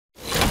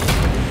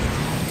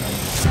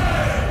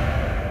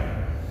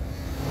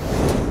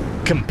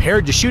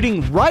compared to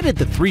shooting right at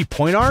the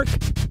three-point arc.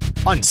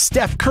 On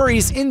Steph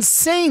Curry's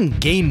insane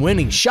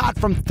game-winning shot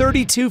from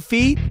 32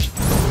 feet,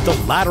 the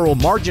lateral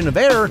margin of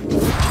error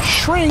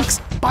shrinks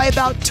by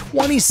about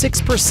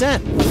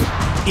 26%.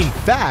 In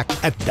fact,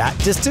 at that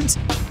distance,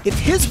 if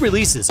his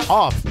release is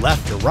off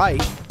left or right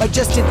by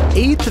just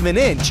 1/8 of an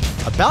inch,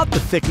 about the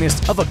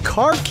thickness of a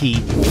car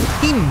key,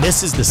 he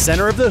misses the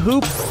center of the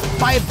hoop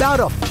by about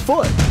a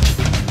foot.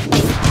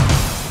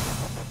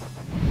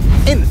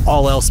 And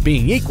all else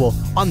being equal,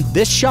 on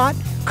this shot,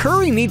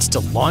 Curry needs to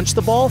launch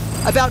the ball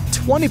about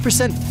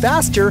 20%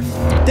 faster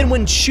than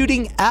when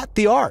shooting at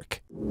the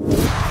arc.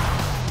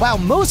 While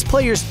most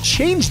players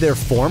change their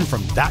form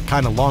from that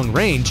kind of long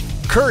range,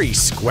 Curry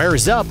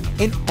squares up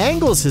and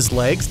angles his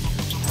legs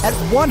at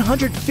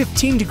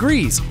 115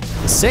 degrees,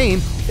 the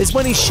same as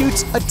when he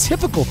shoots a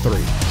typical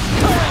three.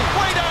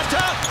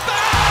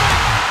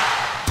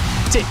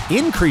 To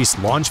increase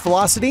launch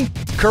velocity,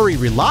 Curry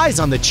relies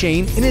on the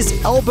chain in his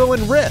elbow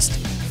and wrist,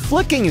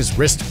 flicking his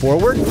wrist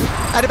forward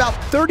at about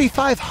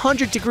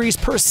 3,500 degrees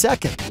per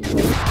second.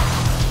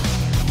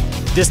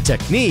 This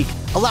technique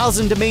allows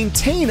him to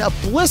maintain a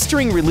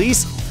blistering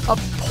release of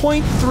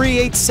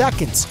 0.38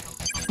 seconds,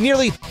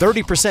 nearly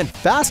 30%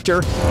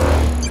 faster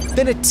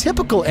than a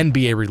typical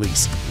NBA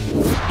release,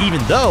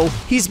 even though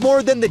he's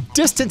more than the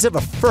distance of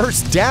a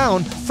first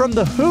down from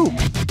the hoop.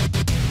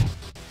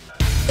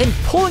 And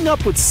pulling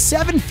up with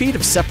 7 feet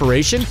of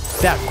separation,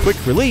 that quick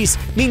release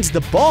means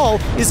the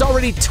ball is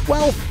already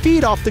 12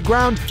 feet off the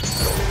ground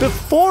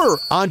before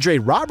Andre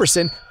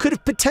Robertson could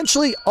have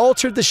potentially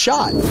altered the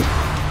shot.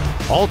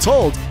 All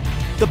told,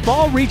 the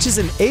ball reaches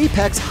an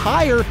apex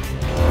higher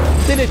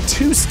than a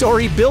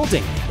 2-story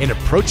building and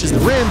approaches the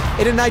rim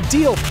at an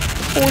ideal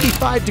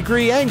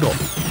 45-degree angle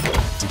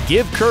to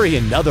give Curry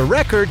another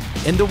record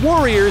and the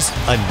Warriors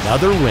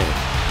another win.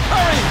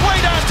 Curry,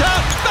 way down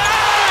top, bang!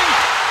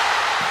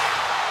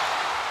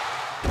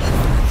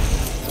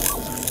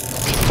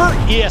 For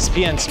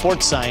ESPN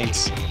Sport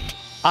Science,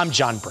 I'm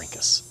John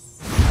Brinkus.